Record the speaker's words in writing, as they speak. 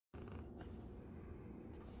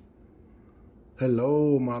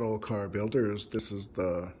Hello model car builders, this is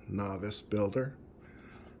the Novice builder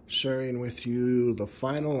sharing with you the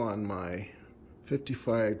final on my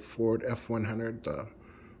 55 Ford F100, the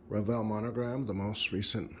Revell monogram, the most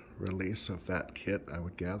recent release of that kit, I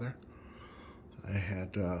would gather. I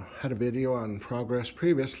had a video on progress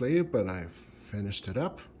previously, but I've finished it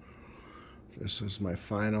up. This is my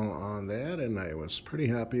final on that, and I was pretty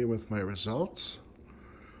happy with my results.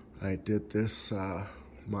 I did this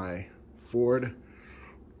my Ford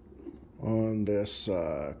on this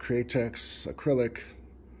Createx acrylic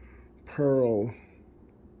pearl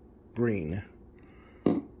green.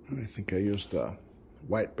 I think I used a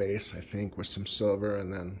white base, I think, with some silver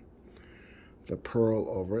and then the pearl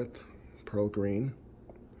over it, pearl green.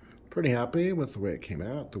 Pretty happy with the way it came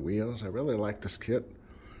out, the wheels. I really like this kit.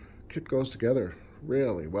 Kit goes together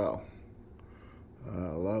really well.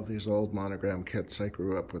 I love these old monogram kits. I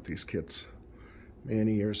grew up with these kits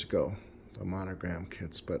many years ago, the monogram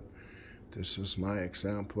kits, but this is my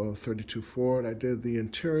example of 32 Ford. I did the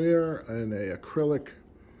interior in a acrylic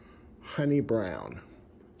honey brown.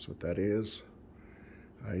 That's what that is.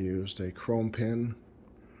 I used a chrome pin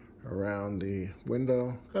around the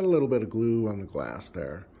window. Got a little bit of glue on the glass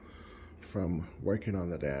there from working on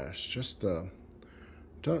the dash. Just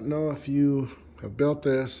don't know if you have built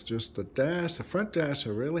this. Just the dash, the front dash,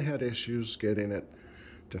 I really had issues getting it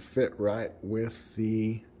to fit right with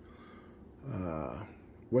the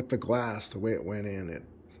glass, the way it went in. It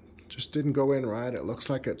just didn't go in right. It looks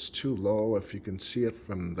like it's too low. If you can see it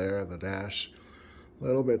from there, the dash, a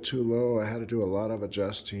little bit too low. I had to do a lot of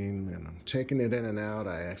adjusting, and I'm taking it in and out.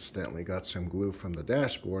 I accidentally got some glue from the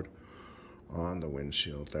dashboard on the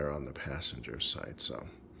windshield there on the passenger side.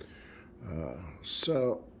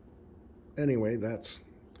 So anyway, that's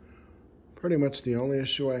pretty much the only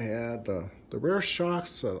issue I had. The rear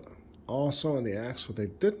shocks also in the axle, they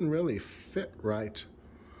didn't really fit right.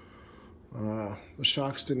 The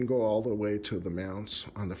shocks didn't go all the way to the mounts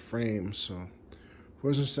on the frame, so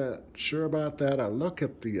wasn't sure about that. I looked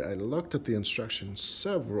at the instructions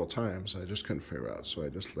several times. I just couldn't figure out, so I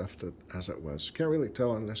just left it as it was. You can't really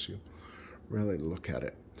tell unless you really look at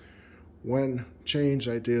it. One change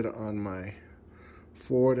I did on my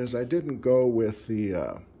Ford is I didn't go with the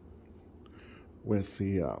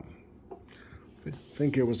I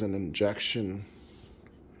think it was an injection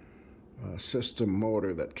system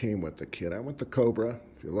motor that came with the kit. I went the Cobra.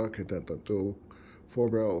 If you look at that, the dual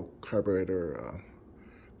 4-barrel carburetor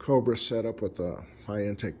Cobra setup with the high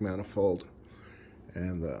intake manifold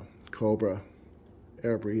and the Cobra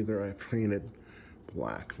air breather I painted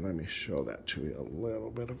black. Let me show that to you a little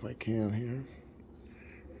bit if I can here.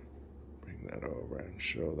 Bring that over and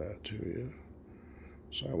show that to you.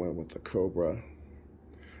 So I went with the Cobra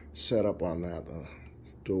setup on that,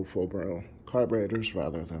 dual 4-barrel carburetors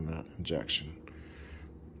rather than that injection.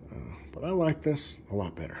 But I like this a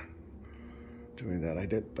lot better doing that. I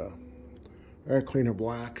did the air cleaner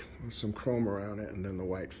black with some chrome around it and then the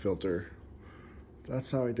white filter.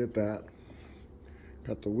 That's how I did that.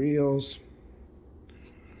 Got the wheels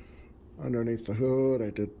underneath the hood. I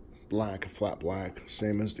did black, a flat black,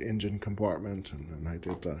 same as the engine compartment, and then I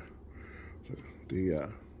did the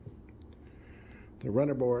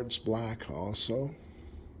runner boards black also.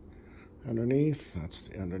 Underneath, that's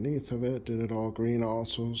the underneath of it. Did it all green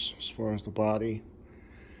also as far as the body.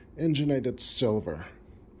 Engine I did silver.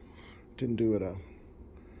 Didn't do it a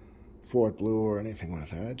Ford blue or anything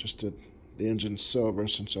like that. I just did the engine silver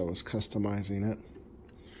since I was customizing it.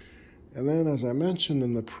 And then, as I mentioned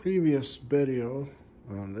in the previous video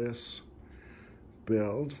on this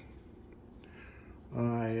build,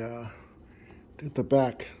 I did the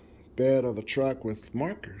back bed of the truck with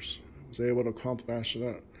markers. I was able to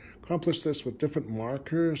accomplish this with different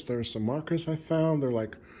markers. There's some markers I found. They're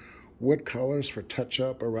like wood colors for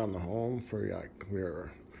touch-up around the home for like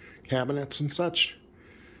your cabinets and such.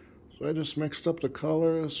 So I just mixed up the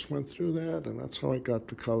colors, went through that, and that's how I got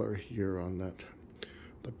the color here on the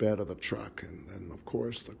bed of the truck. And then, of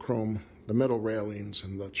course, the chrome, the metal railings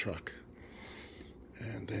in the truck.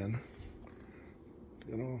 And then,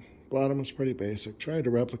 you know, bottom is pretty basic. Tried to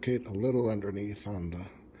replicate a little underneath on the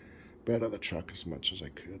bed of the truck as much as I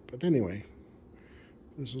could. But anyway,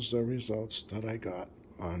 this is the results that I got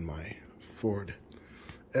on my Ford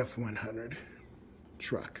F100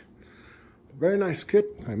 truck. Very nice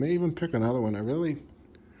kit. I may even pick another one. I really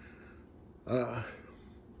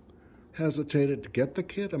hesitated to get the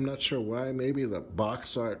kit. I'm not sure why. Maybe the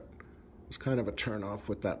box art was kind of a turn off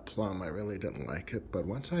with that plum. I really didn't like it. But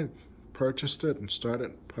once I purchased it and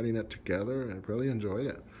started putting it together, I really enjoyed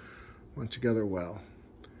it. Went together well.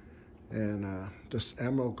 And this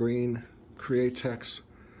emerald green Createx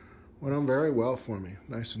Went on very well for me,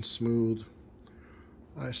 nice and smooth.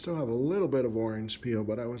 I still have a little bit of orange peel,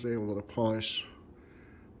 but I was able to polish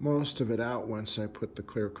most of it out once I put the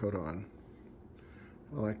clear coat on.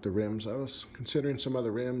 I like the rims. I was considering some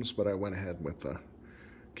other rims, but I went ahead with the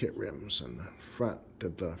kit rims, and the front,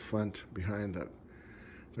 did the front behind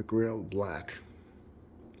the grill black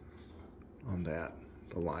on that,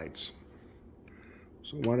 the lights.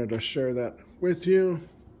 So I wanted to share that with you.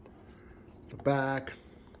 The back,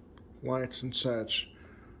 lights and such.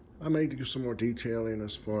 I may do some more detailing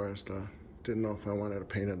as far as didn't know if I wanted to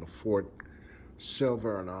paint it a Ford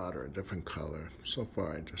silver or not, or a different color. So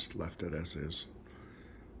far I just left it as is.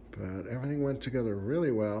 But everything went together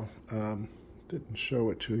really well. Didn't show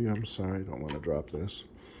it to you, I'm sorry, I don't want to drop this.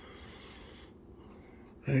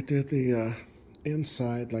 I did the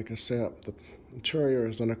inside, like I said, the interior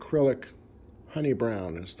is an acrylic. Honey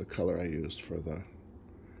brown is the color I used for the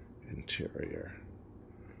interior.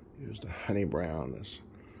 Used a honey brown as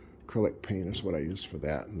acrylic paint is what I used for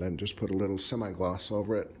that, and then just put a little semi-gloss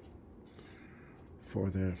over it for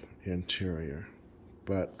the interior.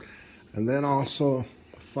 And then also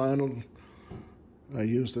final, I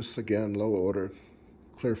used this again, low order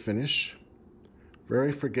clear finish.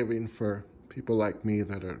 Very forgiving for people like me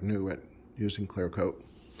that are new at using clear coat.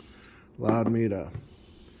 Allowed me to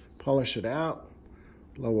polish it out.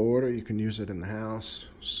 Low order, you can use it in the house,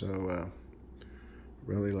 so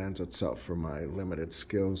really lends itself for my limited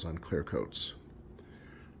skills on clear coats.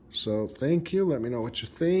 So thank you. Let me know what you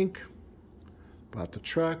think about the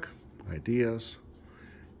truck, ideas,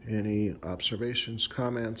 any observations,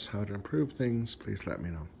 comments, how to improve things. Please let me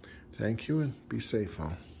know. Thank you, and be safe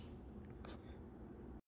all.